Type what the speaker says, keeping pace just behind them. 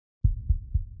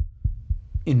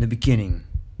In the beginning,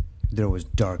 there was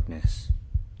darkness,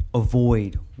 a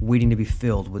void waiting to be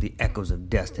filled with the echoes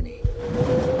of destiny.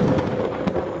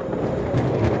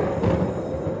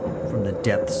 From the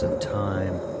depths of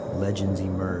time, legends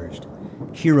emerged.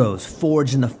 Heroes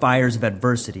forged in the fires of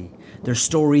adversity, their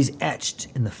stories etched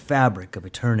in the fabric of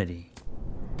eternity.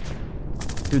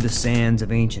 Through the sands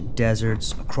of ancient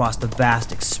deserts, across the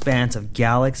vast expanse of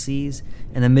galaxies,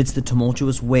 and amidst the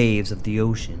tumultuous waves of the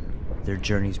ocean, their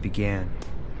journeys began.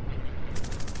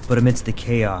 But amidst the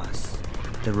chaos,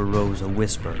 there arose a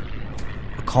whisper,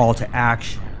 a call to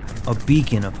action, a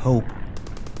beacon of hope.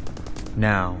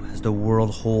 Now, as the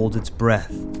world holds its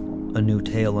breath, a new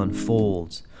tale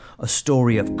unfolds, a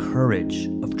story of courage,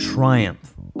 of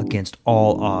triumph against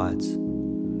all odds.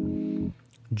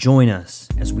 Join us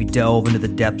as we delve into the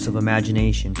depths of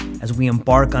imagination, as we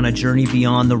embark on a journey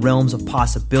beyond the realms of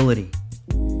possibility.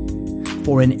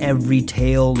 For in every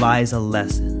tale lies a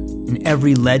lesson, in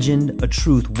every legend a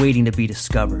truth waiting to be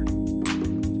discovered.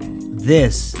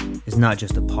 This is not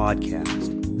just a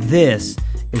podcast. This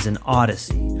is an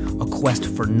odyssey, a quest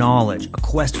for knowledge, a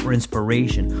quest for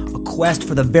inspiration, a quest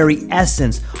for the very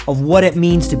essence of what it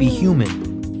means to be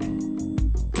human.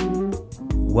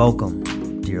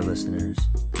 Welcome, dear listeners,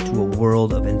 to a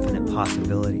world of infinite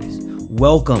possibilities.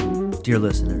 Welcome, dear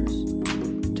listeners,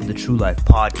 to the True Life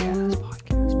Podcast.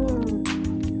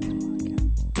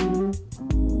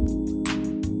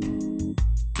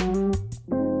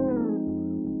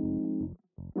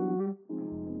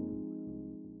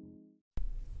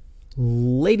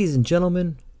 Ladies and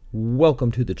gentlemen,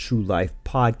 welcome to the True Life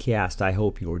Podcast. I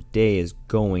hope your day is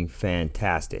going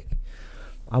fantastic.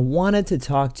 I wanted to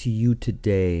talk to you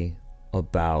today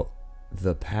about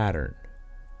the pattern.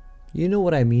 You know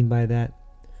what I mean by that?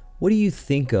 What do you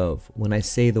think of when I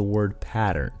say the word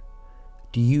pattern?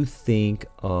 Do you think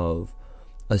of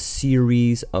a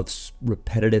series of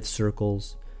repetitive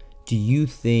circles? Do you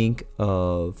think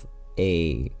of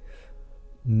a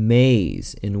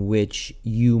maze in which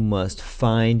you must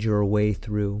find your way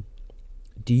through?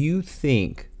 Do you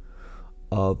think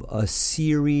of a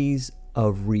series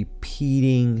of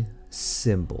repeating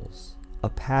symbols, a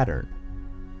pattern?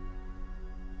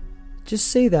 Just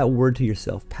say that word to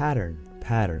yourself, pattern.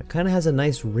 It kind of has a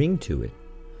nice ring to it.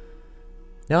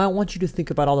 Now I want you to think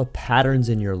about all the patterns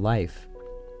in your life.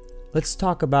 Let's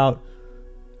talk about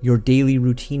your daily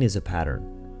routine as a pattern.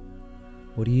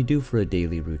 What do you do for a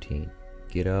daily routine?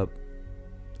 Get up,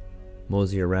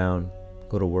 mosey around,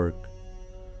 go to work,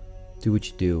 do what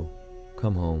you do,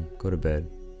 come home, go to bed.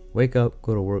 Wake up,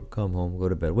 go to work, come home, go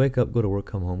to bed. Wake up, go to work,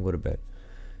 come home, go to bed.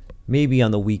 Maybe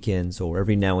on the weekends or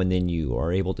every now and then you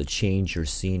are able to change your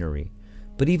scenery.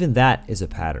 But even that is a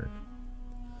pattern.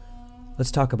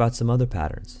 Let's talk about some other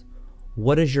patterns.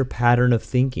 What is your pattern of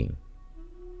thinking?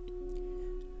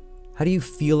 How do you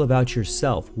feel about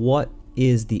yourself? What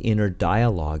is the inner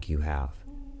dialogue you have?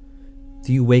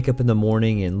 Do you wake up in the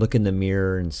morning and look in the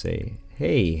mirror and say,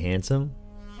 "Hey, handsome,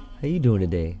 how you doing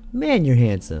today? Man, you're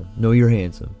handsome. No, you're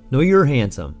handsome. No, you're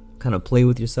handsome." Kind of play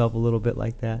with yourself a little bit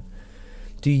like that.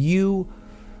 Do you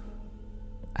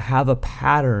have a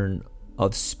pattern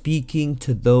of speaking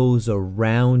to those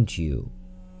around you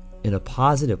in a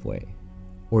positive way?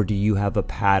 Or do you have a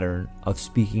pattern of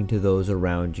speaking to those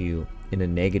around you in a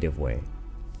negative way?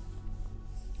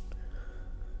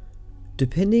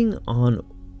 Depending on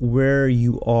where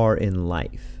you are in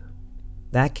life,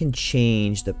 that can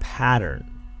change the pattern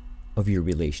of your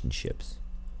relationships.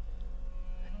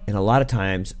 And a lot of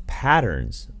times,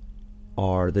 patterns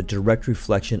are the direct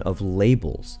reflection of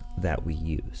labels that we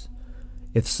use.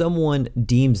 If someone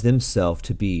deems themselves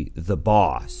to be the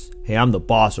boss, "Hey, I'm the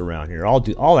boss around here.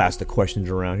 I'll ask the questions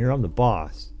around here. I'm the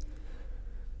boss."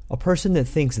 A person that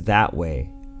thinks that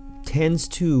way tends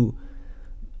to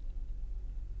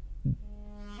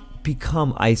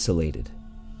become isolated.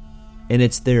 And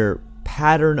it's their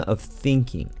pattern of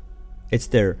thinking. It's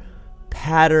their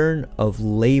pattern of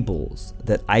labels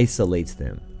that isolates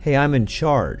them. "Hey, I'm in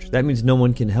charge. That means no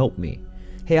one can help me.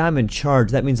 Hey, I'm in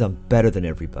charge. That means I'm better than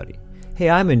everybody.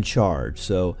 Hey, I'm in charge,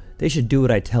 so they should do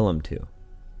what I tell them to."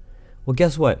 Well,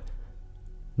 guess what?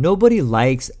 Nobody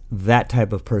likes that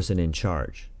type of person in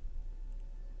charge.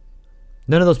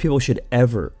 None of those people should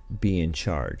ever be in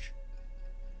charge.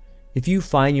 If you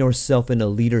find yourself in a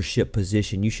leadership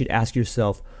position, you should ask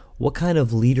yourself, what kind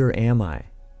of leader am I?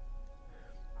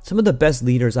 Some of the best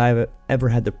leaders I've ever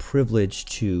had the privilege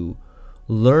to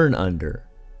learn under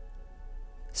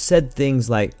said things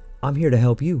like, "I'm here to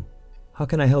help you. How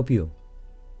can I help you?"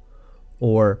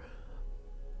 Or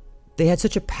they had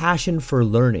such a passion for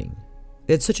learning.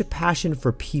 They had such a passion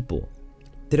for people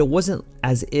that it wasn't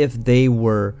as if they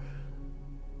were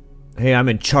hey, I'm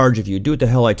in charge of you. Do what the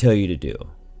hell I tell you to do.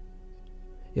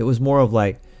 It was more of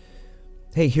like,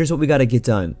 hey, here's what we got to get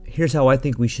done. Here's how I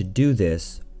think we should do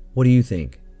this. What do you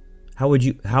think? How would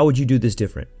you do this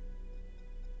different?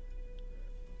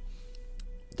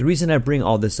 The reason I bring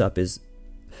all this up is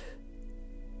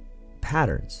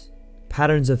patterns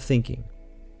of thinking.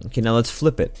 Okay, now let's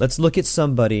flip it. Let's look at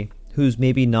somebody who's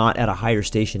maybe not at a higher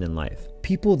station in life.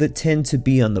 People that tend to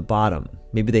be on the bottom.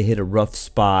 Maybe they hit a rough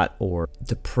spot, or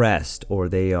depressed, or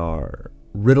they are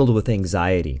riddled with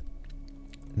anxiety.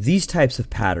 These types of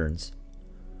patterns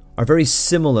are very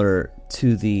similar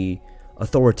to the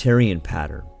authoritarian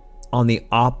pattern on the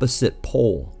opposite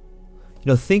pole.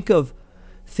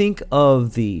 Think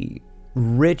of the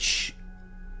rich,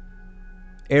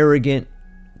 arrogant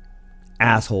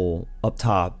asshole up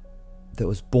top that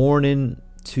was born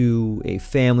into a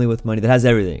family with money that has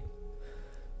everything.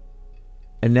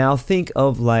 And now think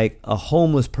of like a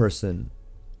homeless person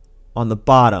on the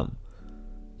bottom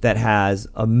that has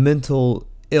a mental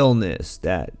illness,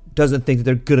 that doesn't think that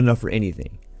they're good enough for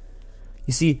anything.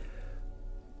 You see,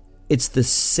 it's the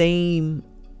same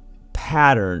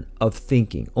pattern of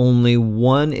thinking, only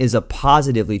one is a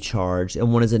positively charged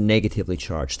and one is a negatively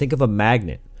charged. Think of a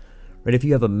magnet, right? If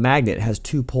you have a magnet, it has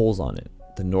two poles on it,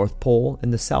 the North Pole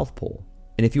and the South Pole.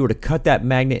 And if you were to cut that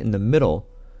magnet in the middle,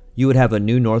 you would have a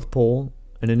new North Pole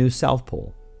and a new South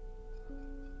Pole.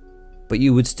 But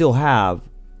you would still have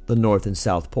the North and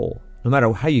South Pole. No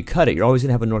matter how you cut it, you're always going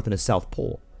to have a North and a South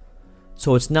Pole.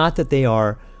 So it's not that they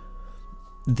are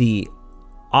the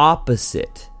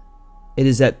opposite. It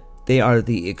is that they are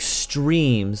the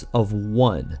extremes of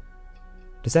one.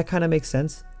 Does that kind of make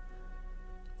sense?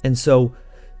 And so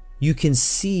you can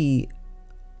see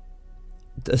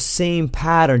the same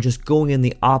pattern just going in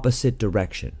the opposite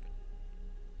direction.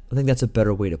 I think that's a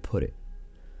better way to put it.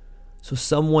 So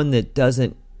someone that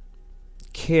doesn't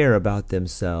care about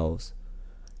themselves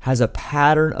has a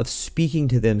pattern of speaking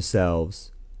to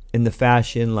themselves in the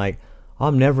fashion like,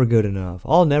 I'm never good enough.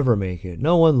 I'll never make it.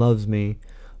 No one loves me.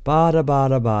 Bada,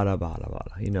 bada, bada, bada,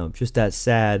 bada. Just that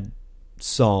sad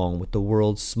song with the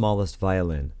world's smallest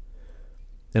violin.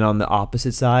 And on the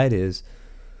opposite side is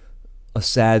a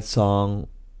sad song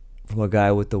from a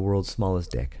guy with the world's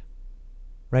smallest dick.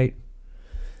 Right?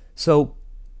 So,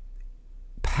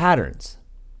 patterns.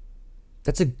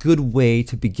 That's a good way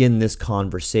to begin this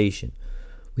conversation.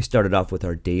 We started off with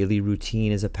our daily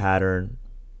routine as a pattern,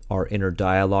 our inner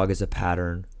dialogue as a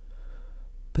pattern,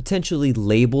 potentially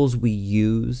labels we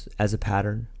use as a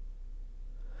pattern.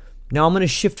 Now I'm going to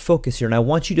shift focus here, and I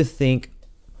want you to think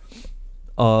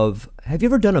of, have you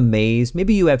ever done a maze?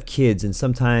 Maybe you have kids and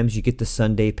sometimes you get the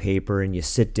Sunday paper and you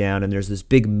sit down and there's this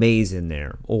big maze in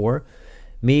there. Or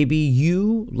maybe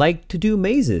you like to do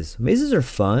mazes. Mazes are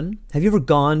fun. Have you ever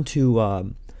gone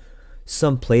to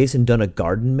some place and done a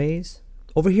garden maze?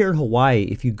 Over here in Hawaii,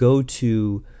 if you go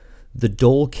to the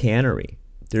Dole Cannery,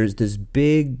 there's this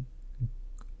big,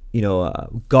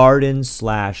 garden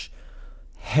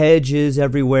 / hedges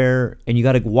everywhere, and you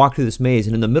got to walk through this maze,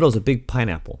 and in the middle is a big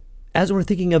pineapple. As we're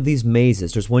thinking of these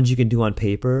mazes, there's ones you can do on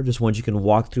paper, there's ones you can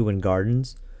walk through in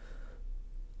gardens.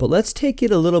 But let's take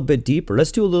it a little bit deeper.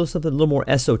 Let's do something a little more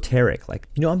esoteric. Like,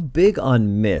 I'm big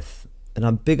on myth, and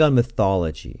I'm big on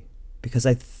mythology, because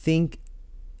I think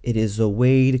it is a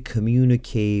way to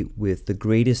communicate with the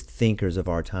greatest thinkers of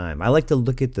our time. I like to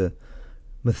look at the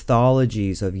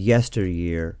mythologies of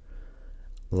yesteryear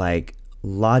like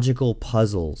logical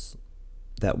puzzles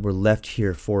that were left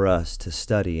here for us to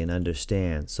study and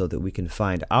understand so that we can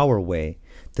find our way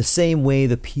the same way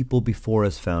the people before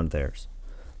us found theirs.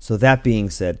 So that being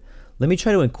said, let me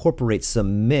try to incorporate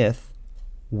some myth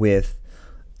with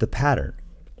the pattern.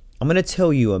 I'm going to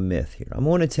tell you a myth here. I'm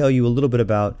going to tell you a little bit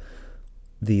about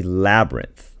the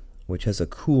labyrinth, which has a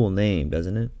cool name,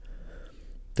 doesn't it?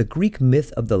 The Greek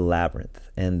myth of the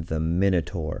labyrinth and the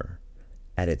Minotaur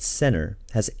at its center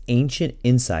has ancient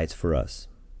insights for us.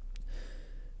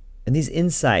 And these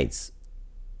insights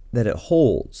that it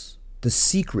holds, the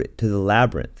secret to the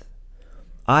labyrinth,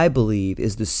 I believe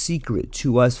is the secret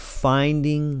to us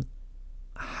finding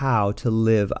how to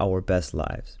live our best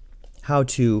lives, how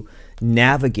to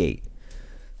navigate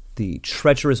the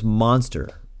treacherous monster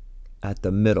at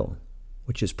the middle,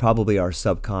 which is probably our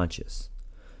subconscious,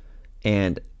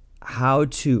 and how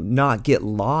to not get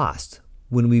lost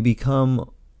when we become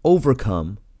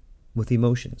overcome with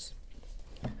emotions.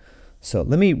 So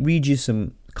let me read you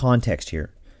some context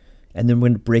here, and then we're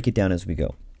going to break it down as we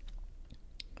go.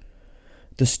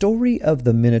 The story of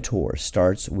the Minotaur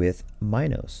starts with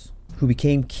Minos, who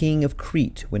became king of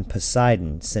Crete when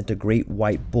Poseidon sent a great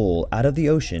white bull out of the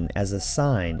ocean as a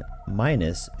sign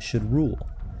Minos should rule.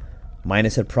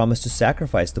 Minos had promised to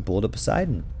sacrifice the bull to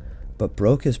Poseidon, but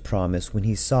broke his promise when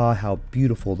he saw how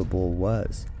beautiful the bull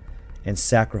was, and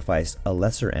sacrificed a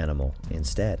lesser animal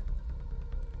instead.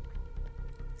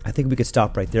 I think we could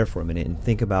stop right there for a minute and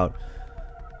think about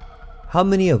how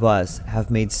many of us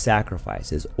have made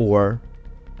sacrifices, or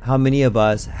how many of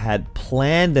us had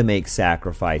planned to make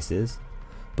sacrifices,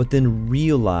 but then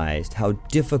realized how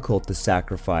difficult the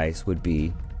sacrifice would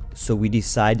be, so we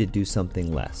decide to do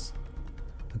something less.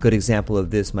 A good example of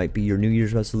this might be your New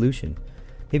Year's resolution.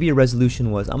 Maybe your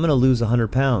resolution was, I'm going to lose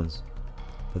 100 pounds.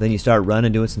 But then you start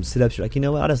running, doing some sit-ups, you're like, you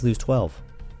know what, I'll just lose 12.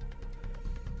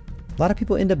 A lot of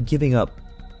people end up giving up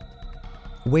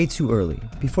way too early,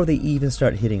 before they even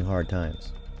start hitting hard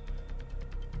times.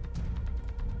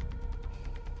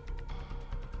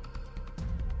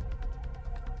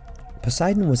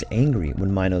 Poseidon was angry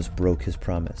when Minos broke his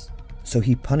promise, so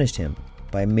he punished him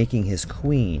by making his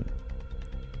queen,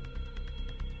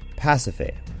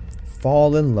 Pasiphae,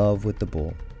 fall in love with the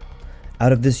bull.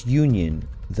 Out of this union,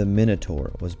 the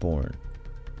Minotaur was born.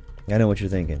 I know what you're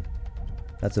thinking.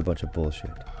 That's a bunch of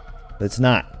bullshit. But it's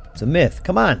not. It's a myth.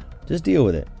 Come on, just deal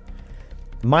with it.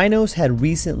 Minos had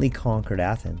recently conquered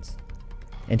Athens,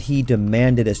 and he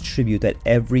demanded as tribute that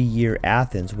every year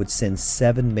Athens would send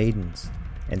 7 maidens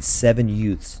and 7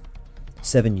 youths.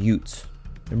 7 Utes.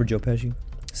 Remember Joe Pesci?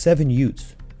 7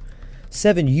 Utes.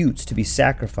 7 Utes to be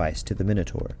sacrificed to the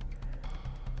Minotaur.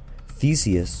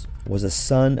 Theseus was a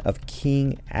son of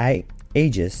King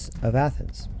Agis of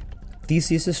Athens.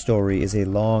 Theseus' story is a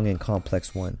long and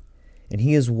complex one, and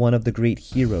he is one of the great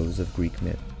heroes of Greek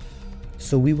myth.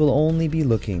 So we will only be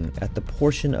looking at the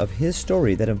portion of his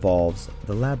story that involves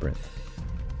the labyrinth.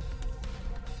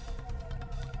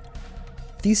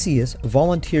 Theseus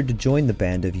volunteered to join the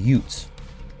band of Utes,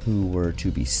 who were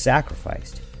to be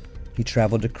sacrificed. He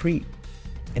traveled to Crete,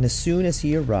 and as soon as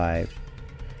he arrived,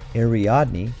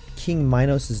 Ariadne, King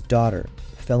Minos' daughter,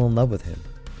 fell in love with him.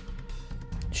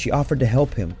 She offered to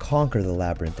help him conquer the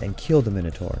labyrinth and kill the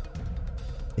Minotaur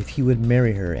if he would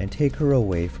marry her and take her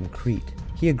away from Crete.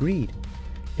 He agreed.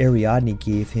 Ariadne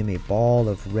gave him a ball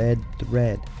of red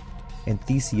thread, and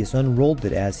Theseus unrolled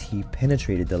it as he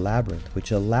penetrated the labyrinth, which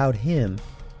allowed him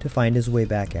to find his way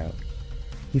back out.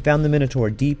 He found the Minotaur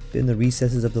deep in the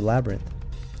recesses of the labyrinth,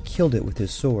 killed it with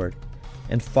his sword,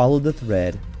 and followed the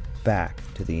thread back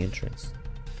to the entrance.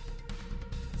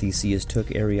 Theseus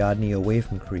took Ariadne away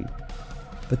from Crete,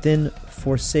 but then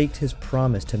forsaked his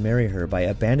promise to marry her by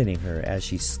abandoning her as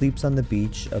she sleeps on the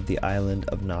beach of the island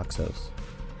of Naxos.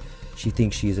 She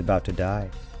thinks she is about to die,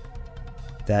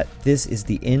 that this is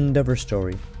the end of her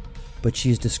story, but she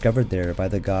is discovered there by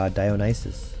the god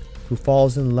Dionysus, who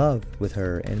falls in love with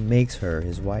her and makes her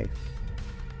his wife,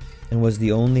 and was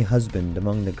the only husband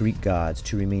among the Greek gods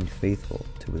to remain faithful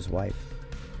to his wife.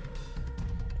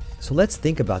 So let's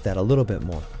think about that a little bit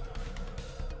more.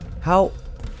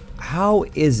 How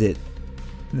is it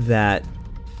that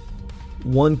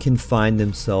one can find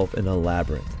themselves in a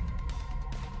labyrinth?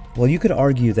 Well, you could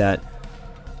argue that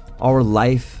our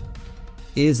life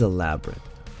is a labyrinth.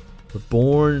 We're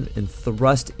born and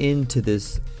thrust into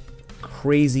this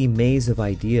crazy maze of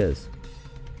ideas.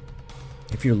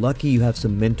 If you're lucky, you have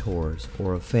some mentors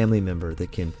or a family member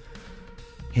that can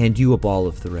hand you a ball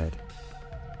of thread.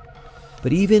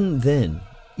 But even then,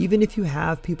 even if you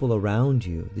have people around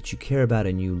you that you care about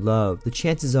and you love, the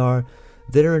chances are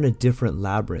they're in a different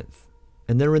labyrinth.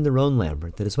 And they're in their own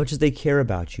labyrinth. That as much as they care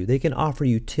about you, they can offer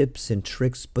you tips and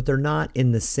tricks, but they're not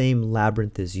in the same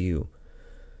labyrinth as you.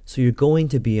 So you're going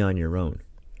to be on your own.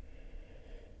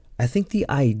 I think the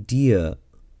idea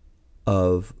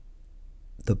of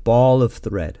the ball of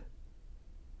thread,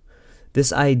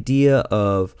 this idea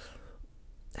of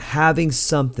having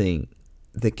something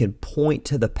that can point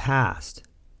to the past,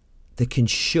 that can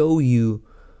show you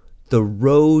the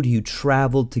road you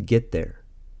traveled to get there.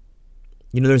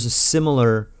 You know, there's a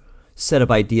similar set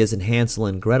of ideas in Hansel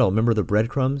and Gretel. Remember the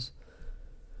breadcrumbs?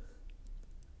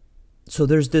 So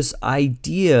there's this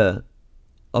idea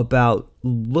about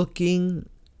looking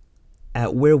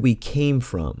at where we came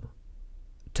from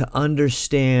to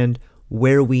understand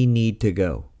where we need to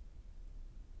go.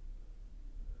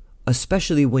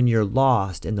 Especially when you're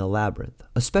lost in the labyrinth.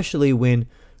 Especially when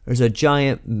there's a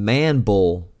giant man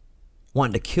bull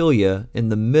wanting to kill you in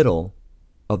the middle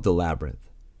of the labyrinth.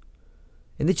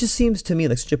 And it just seems to me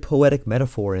like such a poetic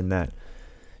metaphor in that,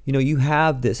 you know, you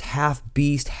have this half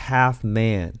beast, half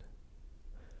man.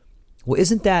 Well,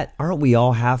 aren't we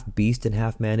all half beast and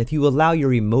half man? If you allow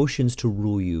your emotions to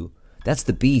rule you, that's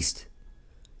the beast.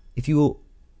 If you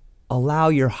allow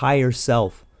your higher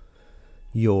self,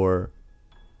 your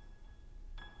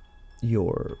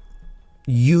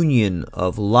union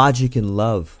of logic and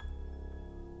love,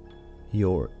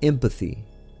 your empathy,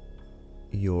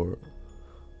 your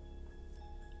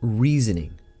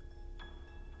reasoning.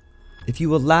 If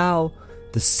you allow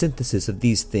the synthesis of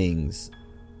these things,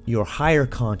 your higher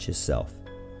conscious self,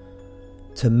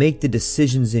 to make the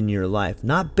decisions in your life,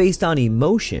 not based on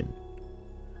emotion,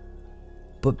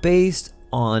 but based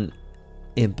on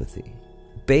empathy,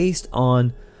 based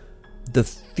on the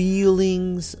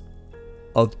feelings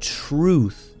of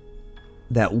truth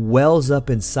that wells up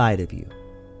inside of you.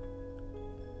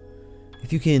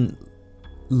 If you can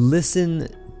listen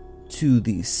to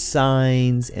the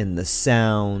signs and the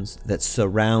sounds that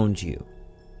surround you,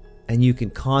 and you can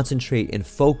concentrate and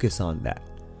focus on that,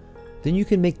 then you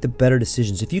can make the better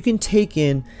decisions. If you can take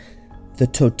in the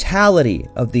totality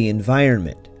of the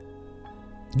environment,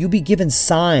 you'll be given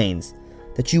signs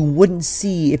that you wouldn't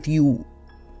see if you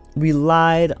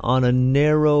relied on a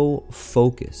narrow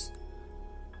focus.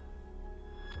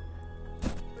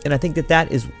 And I think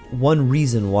that is one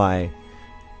reason why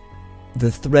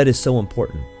the thread is so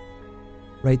important,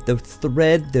 right? The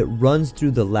thread that runs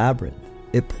through the labyrinth,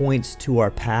 it points to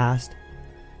our past,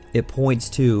 it points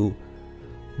to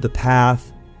the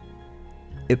path,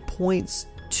 it points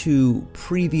to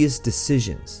previous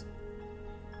decisions.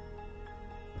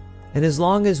 And as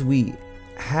long as we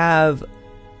have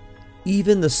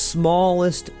even the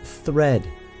smallest thread,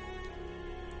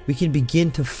 we can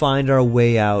begin to find our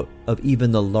way out of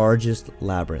even the largest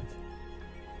labyrinth.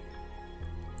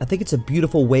 I think it's a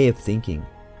beautiful way of thinking,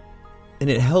 and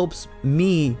it helps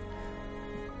me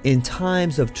in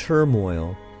times of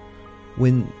turmoil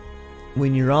when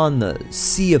you're on the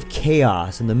sea of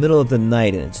chaos in the middle of the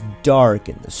night and it's dark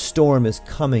and the storm is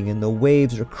coming and the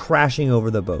waves are crashing over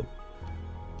the boat.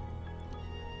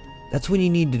 That's when you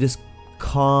need to just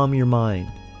calm your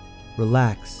mind,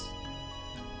 relax,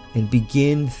 and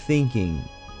begin thinking,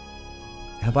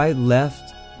 have I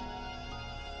left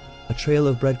a trail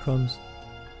of breadcrumbs?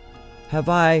 Have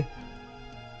I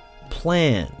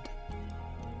planned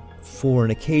for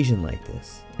an occasion like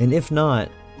this? And if not,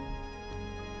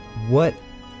 what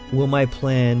will my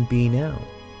plan be now?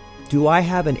 Do I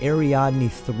have an Ariadne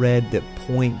thread that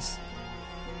points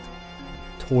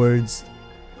towards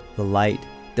the light,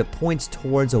 that points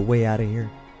towards a way out of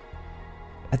here?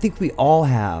 I think we all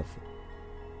have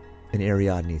an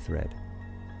Ariadne thread.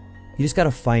 You just got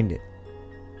to find it.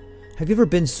 Have you ever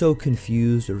been so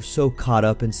confused or so caught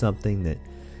up in something that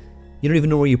you don't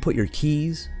even know where you put your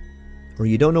keys, or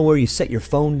you don't know where you set your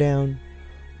phone down,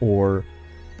 or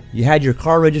you had your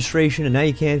car registration and now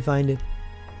you can't find it?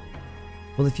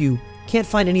 Well, if you can't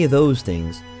find any of those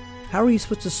things, how are you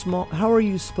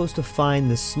supposed to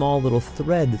find this small little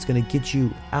thread that's going to get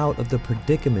you out of the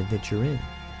predicament that you're in?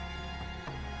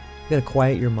 You got to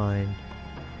quiet your mind,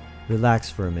 relax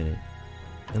for a minute,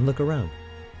 and look around.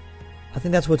 I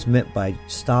think that's what's meant by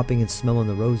stopping and smelling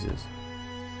the roses.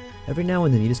 Every now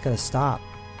and then you just got to stop,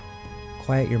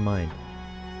 quiet your mind.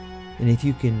 And if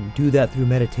you can do that through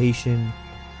meditation,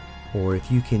 or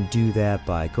if you can do that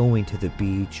by going to the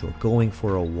beach or going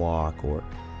for a walk, or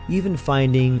even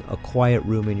finding a quiet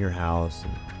room in your house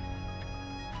and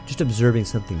just observing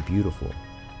something beautiful,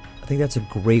 I think that's a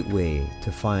great way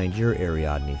to find your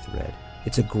Ariadne thread.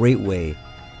 It's a great way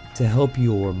to help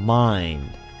your mind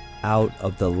out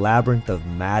of the labyrinth of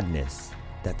madness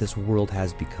that this world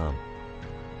has become.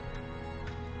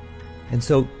 And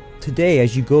so today,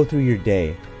 as you go through your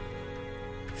day,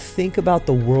 think about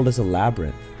the world as a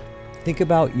labyrinth. Think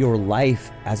about your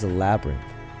life as a labyrinth.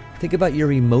 Think about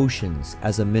your emotions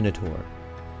as a minotaur.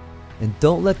 And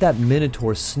don't let that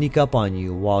minotaur sneak up on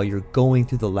you while you're going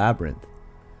through the labyrinth.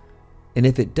 And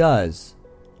if it does,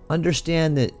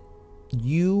 understand that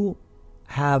you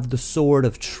have the sword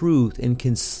of truth and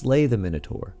can slay the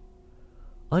minotaur.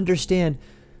 Understand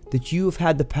that you have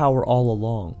had the power all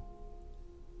along.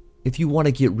 If you want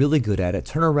to get really good at it,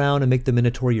 turn around and make the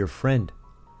minotaur your friend.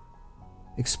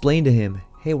 Explain to him,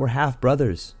 hey, we're half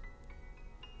brothers.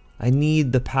 I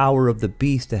need the power of the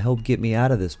beast to help get me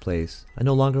out of this place. I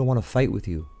no longer want to fight with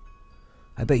you.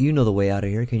 I bet you know the way out of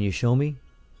here. Can you show me?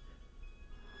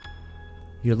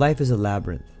 Your life is a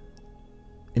labyrinth.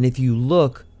 And if you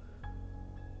look,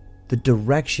 the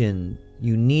direction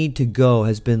you need to go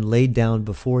has been laid down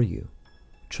before you.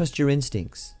 Trust your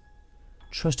instincts.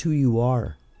 Trust who you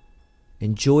are.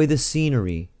 Enjoy the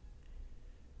scenery.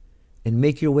 And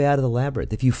make your way out of the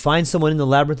labyrinth. If you find someone in the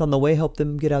labyrinth on the way, help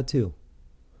them get out too.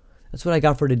 That's what I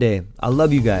got for today. I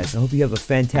love you guys. I hope you have a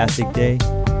fantastic day.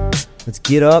 Let's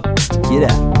get up, get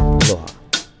out. Aloha.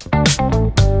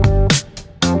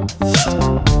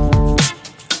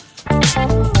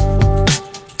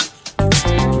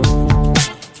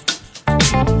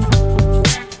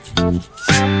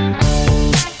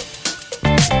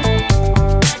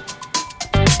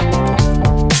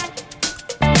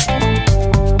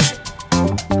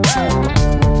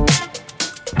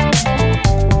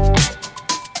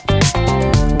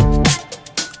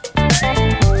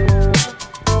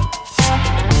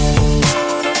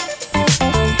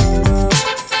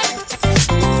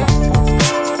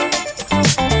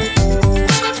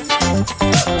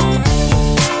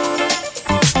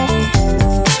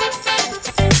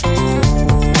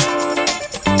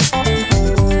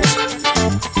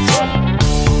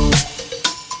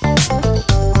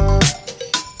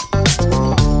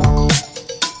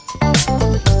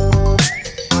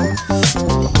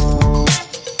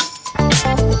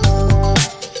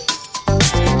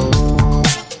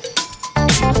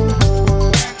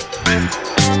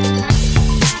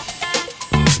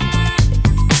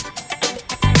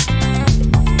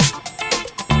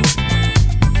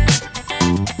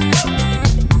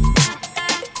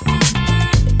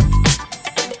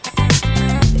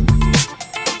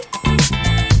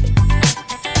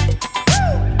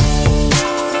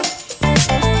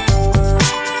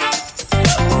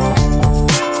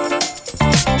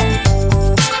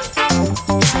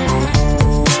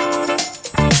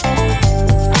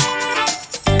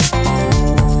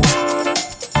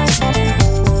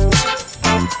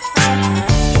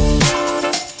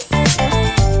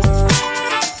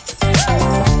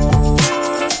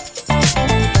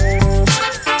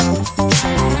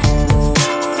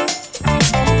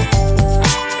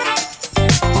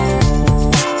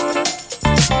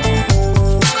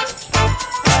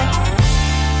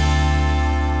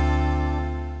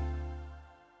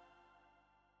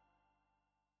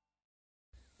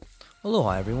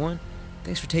 Aloha, everyone.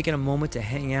 Thanks for taking a moment to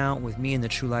hang out with me in the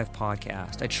True Life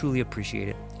Podcast. I truly appreciate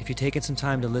it. If you're taking some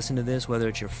time to listen to this, whether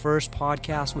it's your first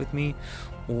podcast with me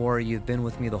or you've been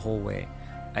with me the whole way,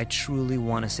 I truly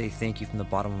want to say thank you from the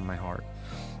bottom of my heart.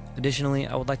 Additionally,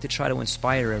 I would like to try to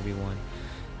inspire everyone.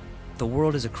 The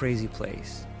world is a crazy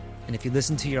place, and if you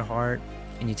listen to your heart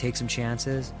and you take some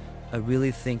chances, I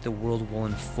really think the world will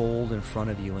unfold in front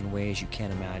of you in ways you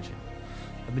can't imagine.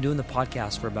 I've been doing the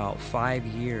podcast for about 5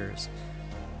 years.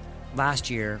 Last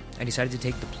year, I decided to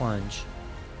take the plunge.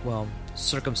 Well,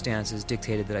 circumstances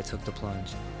dictated that I took the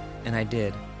plunge, and I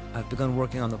did. I've begun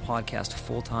working on the podcast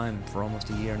full-time for almost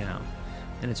a year now,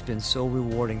 and it's been so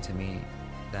rewarding to me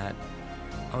that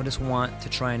I would just want to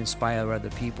try and inspire other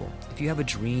people. If you have a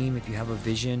dream, if you have a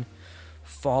vision,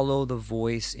 follow the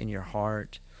voice in your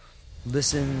heart,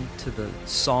 listen to the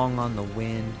song on the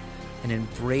wind, and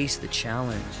embrace the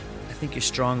challenge. I think you're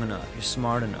strong enough, you're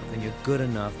smart enough, and you're good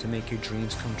enough to make your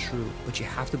dreams come true, but you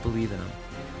have to believe in them.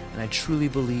 And I truly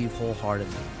believe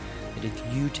wholeheartedly that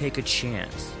if you take a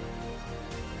chance,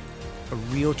 a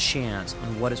real chance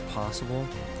on what is possible,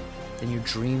 then your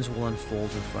dreams will unfold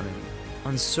in front of you.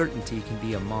 Uncertainty can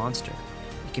be a monster.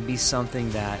 It can be something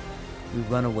that we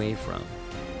run away from.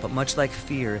 But much like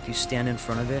fear, if you stand in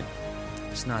front of it,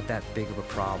 it's not that big of a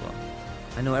problem.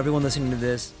 I know everyone listening to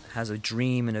this has a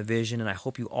dream and a vision, and I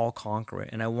hope you all conquer it.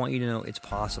 And I want you to know it's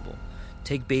possible.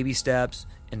 Take baby steps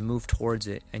and move towards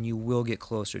it, and you will get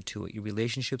closer to it. Your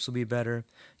relationships will be better.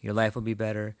 Your life will be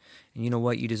better. And you know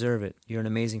what? You deserve it. You're an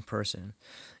amazing person.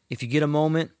 If you get a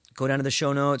moment, go down to the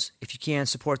show notes. If you can,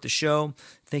 support the show.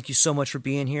 Thank you so much for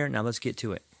being here. Now let's get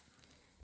to it.